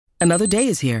Another day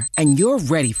is here, and you're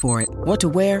ready for it. What to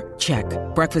wear? Check.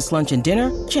 Breakfast, lunch, and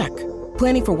dinner? Check.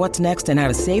 Planning for what's next and how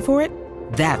to save for it?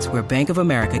 That's where Bank of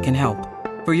America can help.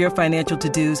 For your financial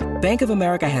to-dos, Bank of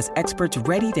America has experts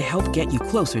ready to help get you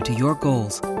closer to your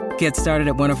goals. Get started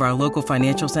at one of our local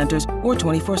financial centers or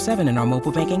 24/7 in our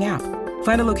mobile banking app.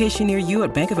 Find a location near you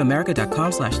at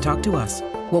bankofamerica.com/talktous.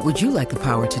 What would you like the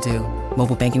power to do?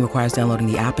 Mobile banking requires downloading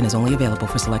the app and is only available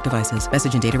for select devices.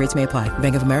 Message and data rates may apply.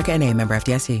 Bank of America N.A., member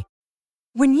FDIC.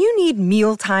 When you need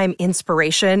mealtime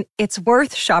inspiration, it's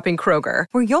worth shopping Kroger,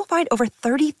 where you'll find over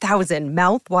 30,000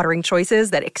 mouth-watering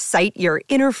choices that excite your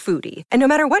inner foodie. And no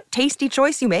matter what tasty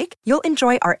choice you make, you'll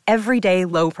enjoy our everyday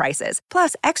low prices,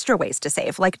 plus extra ways to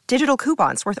save, like digital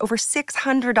coupons worth over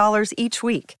 $600 each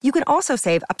week. You can also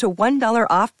save up to $1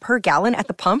 off per gallon at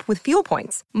the pump with fuel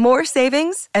points. More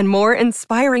savings and more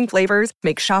inspiring flavors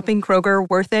make shopping Kroger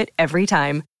worth it every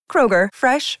time. Kroger,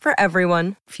 fresh for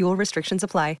everyone. Fuel restrictions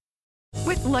apply.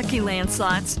 With Lucky Land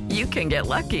Slots, you can get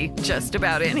lucky just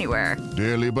about anywhere.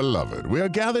 Dearly beloved, we are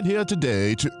gathered here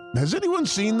today to... Has anyone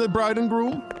seen the bride and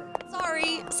groom?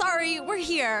 Sorry, we're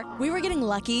here. We were getting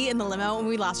lucky in the limo and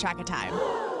we lost track of time.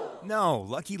 No,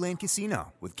 Lucky Land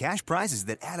Casino, with cash prizes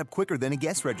that add up quicker than a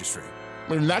guest registry.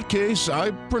 In that case,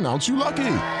 I pronounce you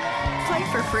lucky.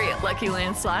 Play for free at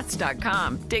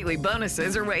LuckyLandSlots.com. Daily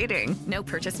bonuses are waiting. No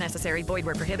purchase necessary. Void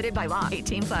where prohibited by law.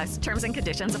 18+. Terms and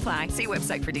conditions apply. See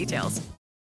website for details.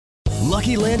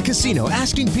 Lucky Land Casino,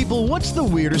 asking people, what's the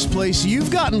weirdest place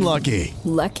you've gotten lucky?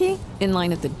 Lucky? In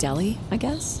line at the deli, I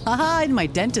guess? Aha, in my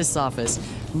dentist's office.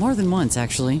 More than once,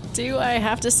 actually. Do I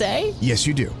have to say? Yes,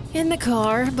 you do. In the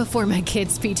car before my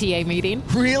kids' PTA meeting.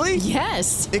 Really?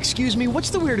 Yes. Excuse me,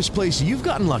 what's the weirdest place you've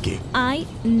gotten lucky? I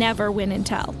never win and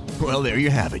tell. Well, there you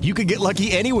have it. You can get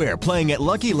lucky anywhere, playing at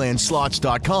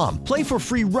LuckyLandSlots.com. Play for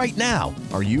free right now.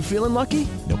 Are you feeling lucky?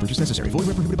 No purchase necessary. Void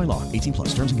where prohibited by law.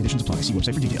 18+. Terms and conditions apply. See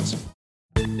website for details.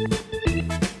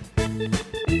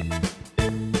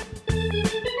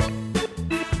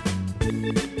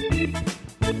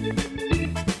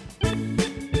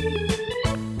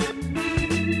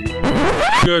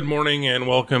 Good morning and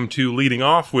welcome to Leading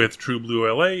Off with True Blue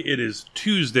LA. It is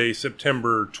Tuesday,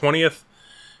 September 20th.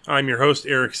 I'm your host,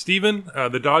 Eric Steven.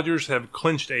 The Dodgers have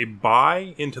clinched a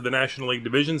bye into the National League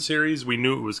Division Series. We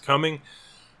knew it was coming.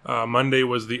 Monday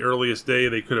was the earliest day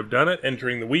they could have done it,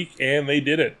 entering the week, and they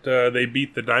did it. They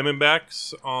beat the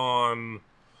Diamondbacks on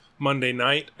Monday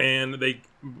night, and they,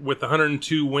 with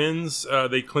 102 wins,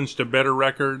 they clinched a better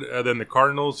record than the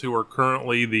Cardinals, who are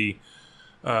currently the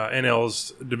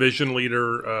NL's division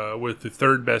leader with the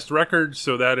third best record.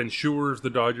 So that ensures the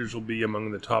Dodgers will be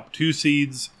among the top two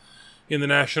seeds in the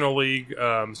National League.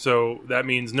 So that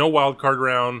means no wild card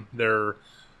round. Their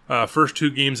first two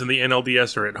games in the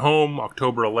NLDS are at home,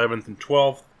 October 11th and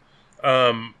 12th.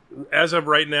 As of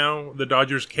right now, the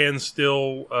Dodgers can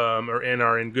still are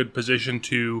in good position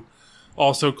to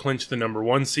also clinch the number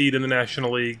one seed in the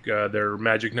National League. Their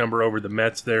magic number over the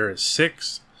Mets there is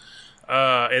 6.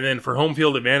 And then for home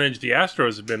field advantage, the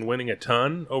Astros have been winning a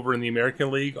ton over in the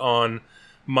American League. On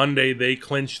Monday, they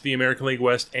clinched the American League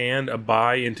West and a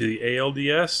bye into the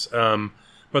ALDS.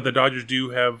 But the Dodgers do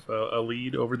have a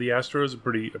lead over the Astros, a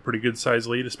pretty good size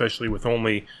lead, especially with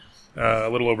only a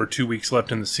little over 2 weeks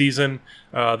left in the season.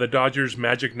 The Dodgers'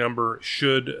 magic number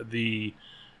should they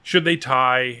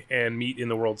tie and meet in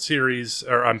the World Series,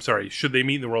 should they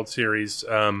meet in the World Series,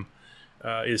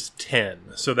 is 10.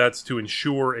 So that's to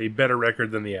ensure a better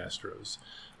record than the Astros.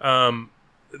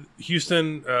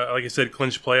 Houston, like I said,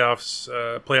 clinched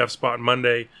playoff spot on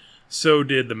Monday. So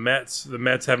did the Mets. The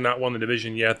Mets have not won the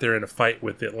division yet. They're in a fight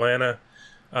with Atlanta.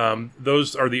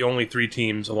 Those are the only three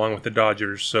teams, along with the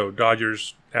Dodgers. So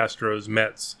Dodgers, Astros,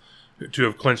 Mets, to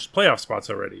have clinched playoff spots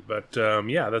already. But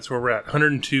that's where we're at.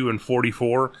 102 and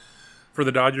 44 for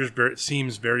the Dodgers. It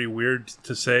seems very weird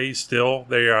to say. Still,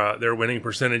 their winning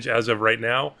percentage as of right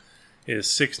now is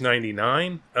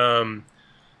 .699.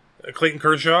 Clayton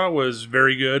Kershaw was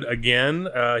very good again.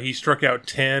 He struck out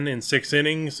 10 in 6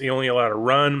 innings. He only allowed a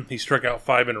run. He struck out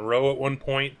 5 in a row at one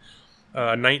point.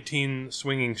 19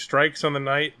 swinging strikes on the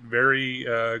night. Very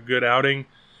good outing.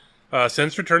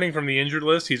 Since returning from the injured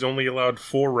list, he's only allowed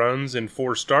 4 runs in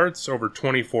 4 starts over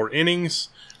 24 innings.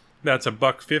 That's a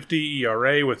 .150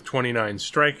 ERA with 29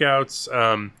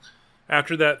 strikeouts.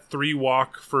 After that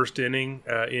 3-walk first inning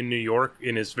in New York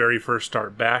in his very first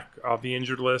start back off the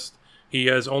injured list, he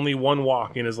has only 1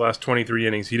 walk in his last 23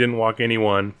 innings. He didn't walk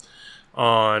anyone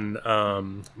on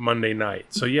Monday night.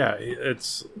 So yeah,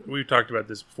 we've talked about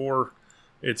this before.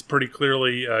 It's pretty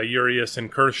clearly Urias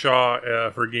and Kershaw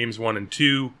for games 1 and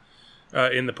 2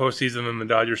 in the postseason, and the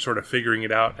Dodgers sort of figuring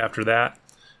it out after that.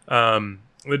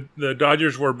 the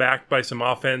Dodgers were backed by some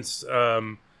offense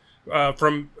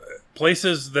from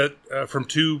places that from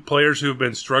two players who have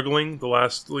been struggling the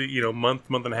last month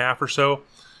and a half or so.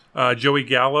 Joey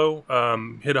Gallo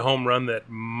hit a home run that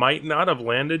might not have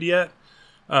landed yet.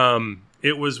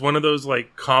 It was one of those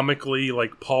like comically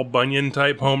like Paul Bunyan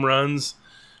type home runs.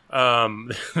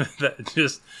 That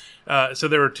just so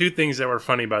there were two things that were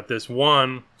funny about this.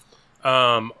 One,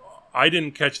 I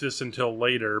didn't catch this until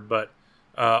later, but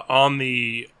on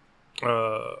the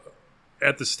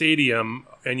at the stadium,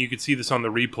 and you could see this on the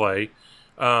replay,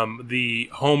 the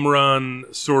home run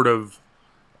sort of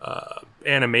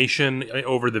animation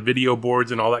over the video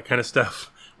boards and all that kind of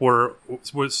stuff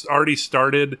was already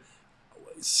started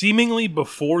seemingly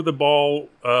before the ball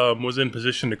was in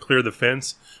position to clear the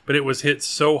fence, but it was hit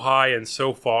so high and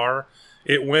so far.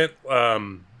 It went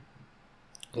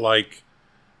like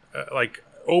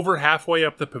over halfway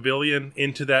up the pavilion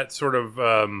into that sort of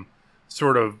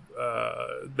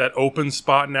that open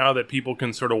spot now that people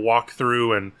can sort of walk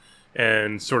through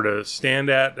and sort of stand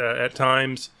at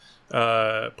times.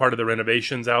 Part of the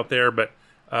renovations out there, but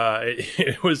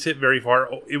it was hit very far.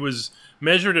 It was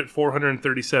measured at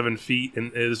 437 feet,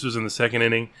 and this was in the second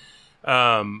inning.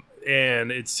 And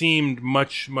it seemed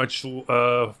much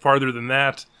farther than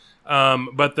that.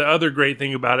 But the other great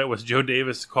thing about it was Joe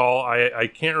Davis' call. I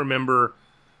can't remember.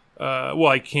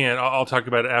 I can't. I'll talk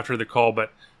about it after the call.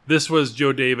 But this was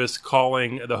Joe Davis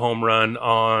calling the home run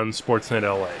on Sportsnet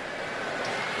LA.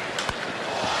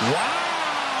 Wow!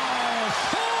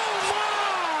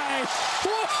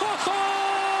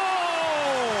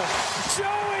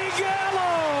 Joey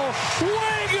Gallo,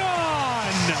 way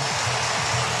gone!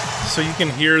 So you can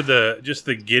hear the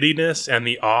giddiness and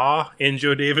the awe in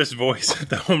Joe Davis' voice at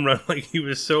the home run. Like he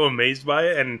was so amazed by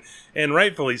it, and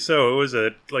rightfully so. It was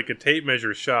a tape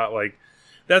measure shot. Like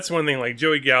that's one thing. Like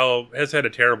Joey Gallo has had a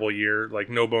terrible year, like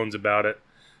no bones about it.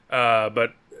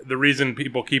 But the reason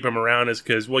people keep him around is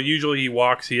because usually he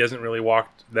walks. He hasn't really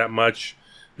walked that much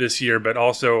this year, but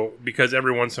also because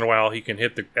every once in a while he can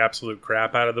hit the absolute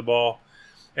crap out of the ball.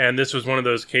 And this was one of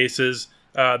those cases.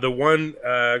 The one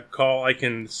call I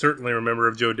can certainly remember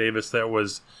of Joe Davis that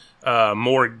was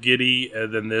more giddy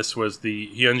than this was the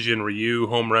Hyunjin Ryu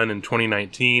home run in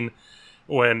 2019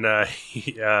 when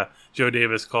Joe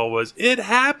Davis' call was, "It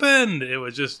happened!" It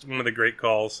was just one of the great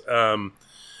calls.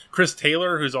 Chris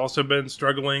Taylor, who's also been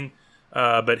struggling,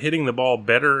 but hitting the ball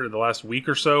better the last week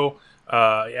or so,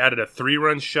 added a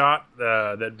 3-run shot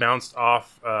that bounced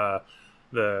off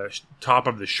the top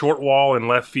of the short wall in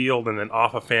left field and then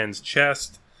off a fan's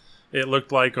chest. It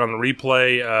looked like on the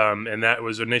replay, and that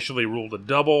was initially ruled a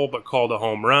double but called a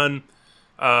home run.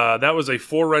 That was a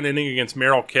 4-run inning against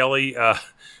Merrill Kelly.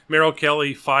 Merrill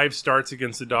Kelly, 5 starts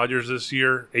against the Dodgers this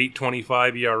year,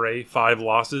 8.25 ERA, 5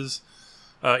 losses.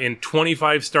 In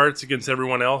 25 starts against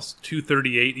everyone else,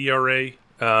 2.38 ERA,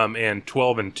 and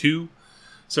 12-2.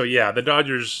 So yeah, the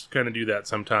Dodgers kind of do that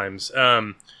sometimes.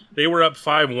 They were up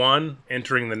 5-1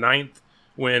 entering the 9th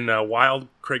when wild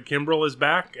Craig Kimbrell is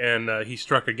back, and he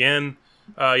struck again.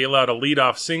 He allowed a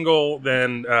leadoff single,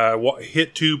 then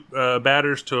hit 2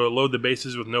 batters to load the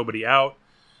bases with nobody out.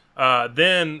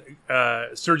 Then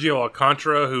Sergio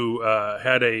Alcantara, who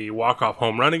had a walk-off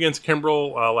home run against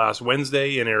Kimbrell last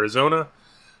Wednesday in Arizona,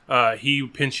 he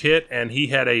pinch hit, and he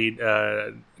had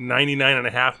a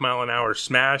 99.5-mile-an-hour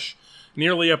smash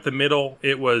nearly up the middle.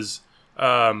 It was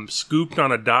scooped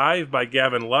on a dive by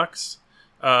Gavin Lux.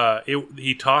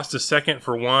 He tossed a second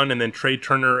for 1, and then Trey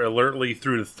Turner alertly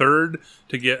threw to third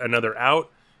to get another out.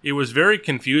 It was very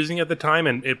confusing at the time,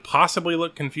 and it possibly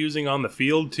looked confusing on the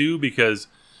field too, because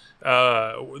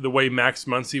the way Max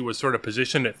Muncy was sort of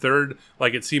positioned at third,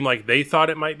 like it seemed like they thought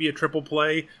it might be a triple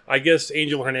play. I guess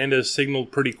Angel Hernandez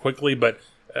signaled pretty quickly, but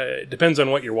it depends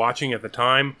on what you're watching at the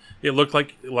time. It looked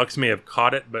like Lux may have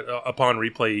caught it, but upon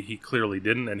replay, he clearly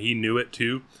didn't, and he knew it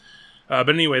too. But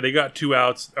anyway, they got 2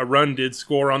 outs. A run did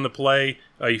score on the play,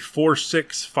 a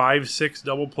 4-6, 5-6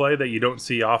 double play that you don't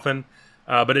see often,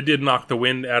 but it did knock the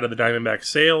wind out of the Diamondbacks'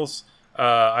 sails.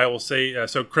 I will say,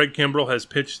 so Craig Kimbrell has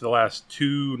pitched the last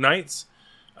 2 nights,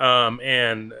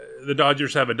 and the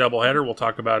Dodgers have a doubleheader. We'll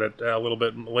talk about it a little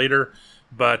bit later.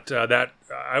 But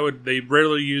they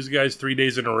rarely use guys 3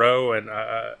 days in a row, and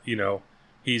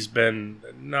he's been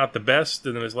not the best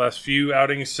in his last few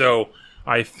outings. So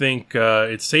I think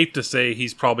it's safe to say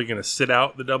he's probably going to sit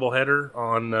out the doubleheader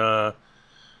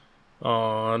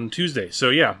on Tuesday. So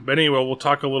yeah, but anyway, we'll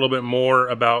talk a little bit more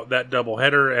about that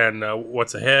doubleheader and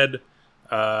what's ahead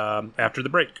after the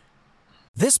break.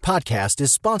 This podcast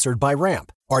is sponsored by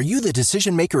Ramp. Are you the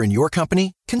decision maker in your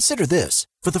company? Consider this.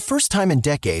 For the first time in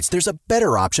decades, there's a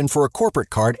better option for a corporate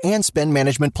card and spend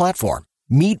management platform.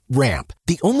 Meet Ramp,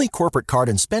 the only corporate card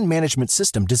and spend management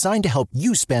system designed to help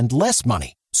you spend less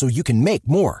money so you can make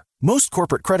more. Most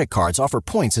corporate credit cards offer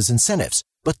points as incentives,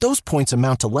 but those points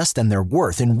amount to less than their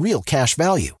worth in real cash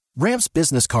value. Ramp's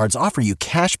business cards offer you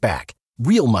cash back,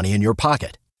 real money in your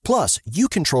pocket. Plus, you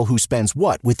control who spends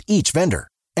what with each vendor.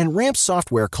 And Ramp's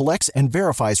software collects and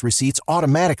verifies receipts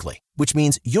automatically, which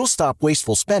means you'll stop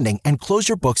wasteful spending and close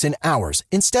your books in hours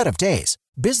instead of days.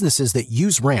 Businesses that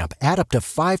use Ramp add up to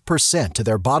 5% to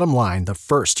their bottom line the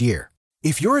first year.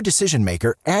 If you're a decision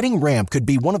maker, adding Ramp could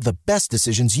be one of the best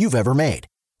decisions you've ever made.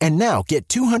 And now get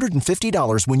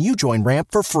 $250 when you join Ramp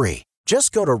for free.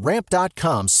 Just go to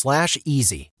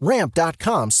ramp.com/easy.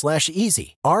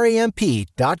 Ramp.com/easy.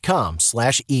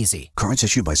 RAMP.com/easy. Cards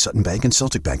issued by Sutton Bank and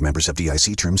Celtic Bank, members of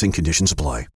FDIC. Terms and conditions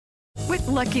apply. With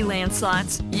Lucky Land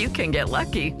Slots, you can get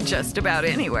lucky just about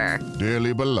anywhere.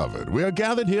 Dearly beloved, we are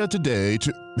gathered here today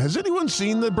to... Has anyone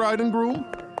seen the bride and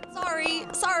groom?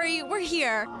 Sorry, we're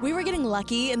here. We were getting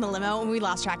lucky in the limo and we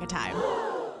lost track of time.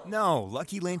 No,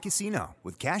 Lucky Land Casino,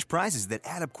 with cash prizes that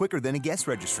add up quicker than a guest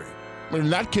registry. In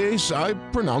that case, I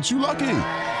pronounce you lucky.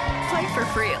 Play for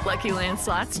free at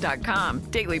LuckyLandSlots.com.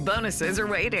 Daily bonuses are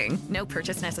waiting. No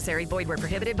purchase necessary. Void where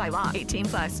prohibited by law.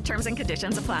 18+. Terms and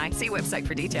conditions apply. See website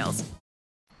for details.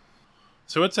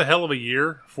 So it's a hell of a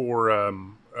year for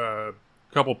a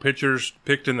couple pitchers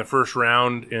picked in the first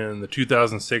round in the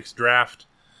 2006 draft,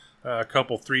 a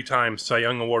couple three-time Cy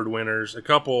Young Award winners, a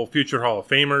couple future Hall of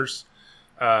Famers.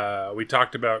 We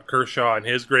talked about Kershaw and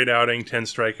his great outing, 10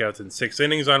 strikeouts in 6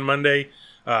 innings on Monday.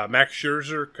 Max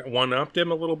Scherzer one-upped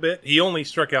him a little bit. He only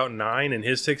struck out 9 in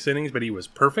his 6 innings, but he was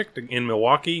perfect in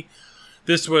Milwaukee.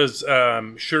 This was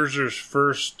Scherzer's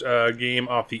first game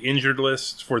off the injured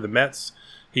list for the Mets.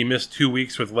 He missed 2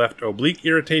 weeks with left oblique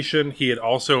irritation. He had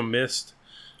also missed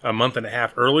a month and a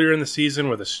half earlier in the season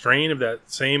with a strain of that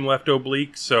same left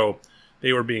oblique, so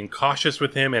they were being cautious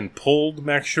with him and pulled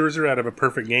Max Scherzer out of a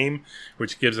perfect game,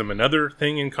 which gives him another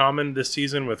thing in common this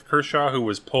season with Kershaw, who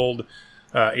was pulled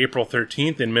April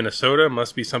 13th in Minnesota.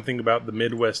 Must be something about the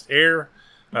Midwest air.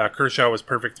 Kershaw was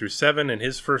perfect through 7 in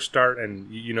his first start, and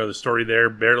you know the story there.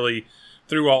 Barely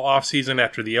threw all offseason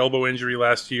after the elbow injury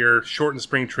last year. Shortened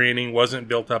spring training, wasn't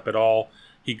built up at all.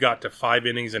 He got to 5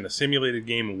 innings in a simulated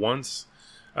game once,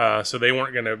 so they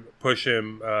weren't going to push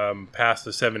him past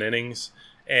the 7 innings.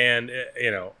 And,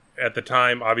 you know, at the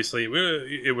time, obviously,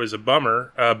 it was a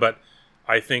bummer, but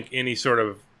I think any sort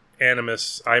of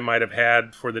animus I might have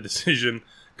had for the decision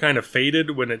kind of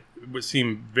faded when it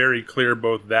seemed very clear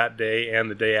both that day and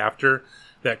the day after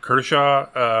that Kershaw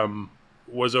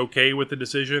was okay with the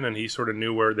decision and he sort of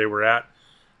knew where they were at.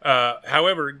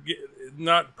 However,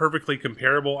 not perfectly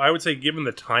comparable. I would say given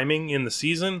the timing in the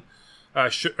season,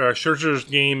 Scherzer's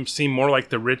game seemed more like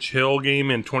the Rich Hill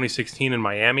game in 2016 in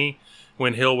Miami,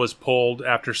 when Hill was pulled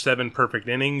after 7 perfect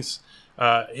innings.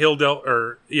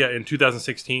 In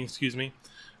 2016,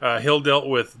 Hill dealt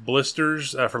with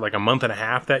blisters for like a month and a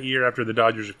half that year after the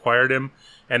Dodgers acquired him,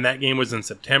 and that game was in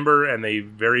September, and they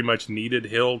very much needed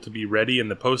Hill to be ready in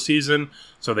the postseason,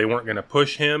 so they weren't going to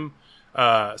push him.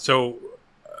 Back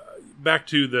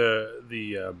to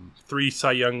the 3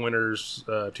 Cy Young winners,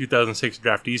 2006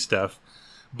 draftee stuff.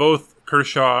 Both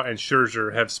Kershaw and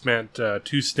Scherzer have spent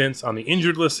 2 stints on the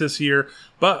injured list this year,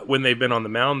 but when they've been on the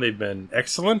mound, they've been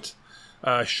excellent.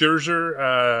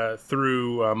 Scherzer,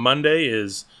 through Monday,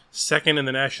 is second in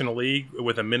the National League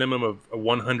with a minimum of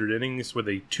 100 innings with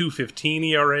a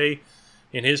 2.15 ERA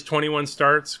in his 21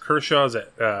 starts. Kershaw's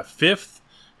at 5th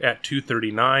at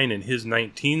 2.39 in his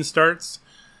 19 starts.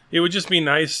 It would just be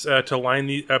nice to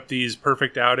line up these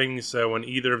perfect outings when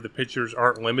either of the pitchers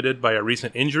aren't limited by a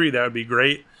recent injury. That would be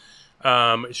great.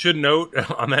 Should note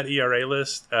on that ERA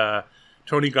list,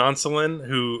 Tony Gonsolin,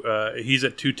 who he's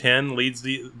at 2.10, leads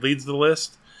the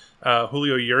list.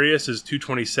 Julio Urias is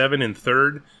 2.27 in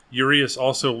third. Urias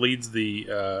also leads the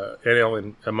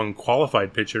NL among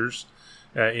qualified pitchers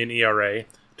in ERA.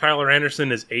 Tyler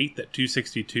Anderson is 8th at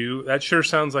 2.62. That sure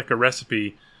sounds like a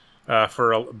recipe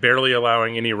for barely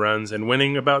allowing any runs and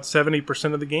winning about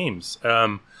 70% of the games.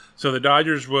 So the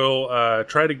Dodgers will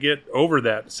try to get over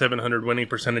that 700 winning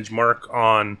percentage mark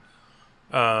on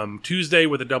Tuesday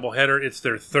with a doubleheader. It's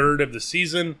their 3rd of the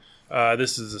season.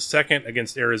 This is the 2nd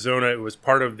against Arizona. It was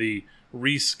part of the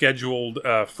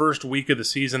rescheduled first week of the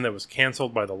season that was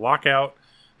canceled by the lockout.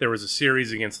 There was a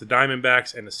series against the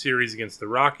Diamondbacks and a series against the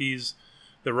Rockies.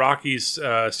 The Rockies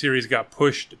series got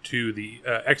pushed to the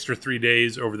extra 3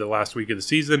 days over the last week of the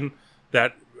season.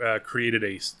 That created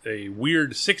a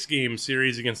weird 6-game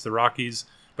series against the Rockies,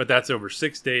 but that's over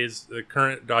 6 days. The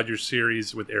current Dodgers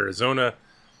series with Arizona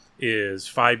is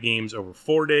 5 games over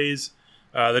 4 days.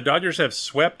 The Dodgers have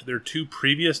swept their 2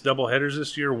 previous doubleheaders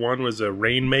this year. One was a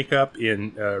rain makeup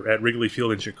at Wrigley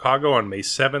Field in Chicago on May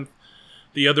 7th.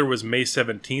 The other was May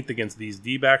 17th against these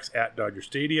D-backs at Dodger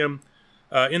Stadium.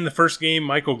 In the first game,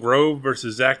 Michael Grove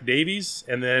versus Zach Davies,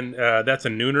 and then that's a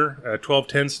nooner, a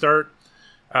 12:10 start.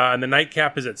 And the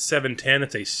nightcap is at 7:10.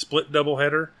 It's a split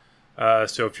doubleheader.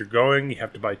 So if you're going, you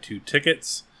have to buy 2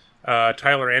 tickets.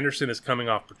 Tyler Anderson is coming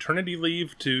off paternity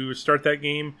leave to start that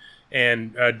game.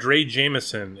 And Dre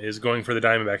Jameson is going for the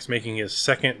Diamondbacks, making his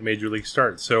 2nd Major League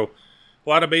start. So a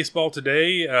lot of baseball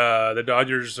today. The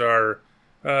Dodgers are,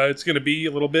 it's going to be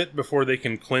a little bit before they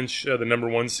can clinch the number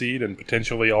 1 seed and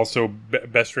potentially also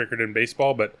best record in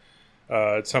baseball. But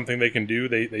it's something they can do.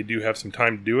 They do have some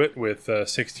time to do it with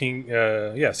 16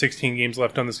 games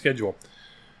left on the schedule.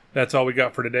 That's all we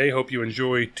got for today. Hope you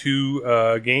enjoy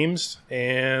 2 games,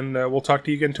 and we'll talk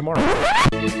to you again tomorrow.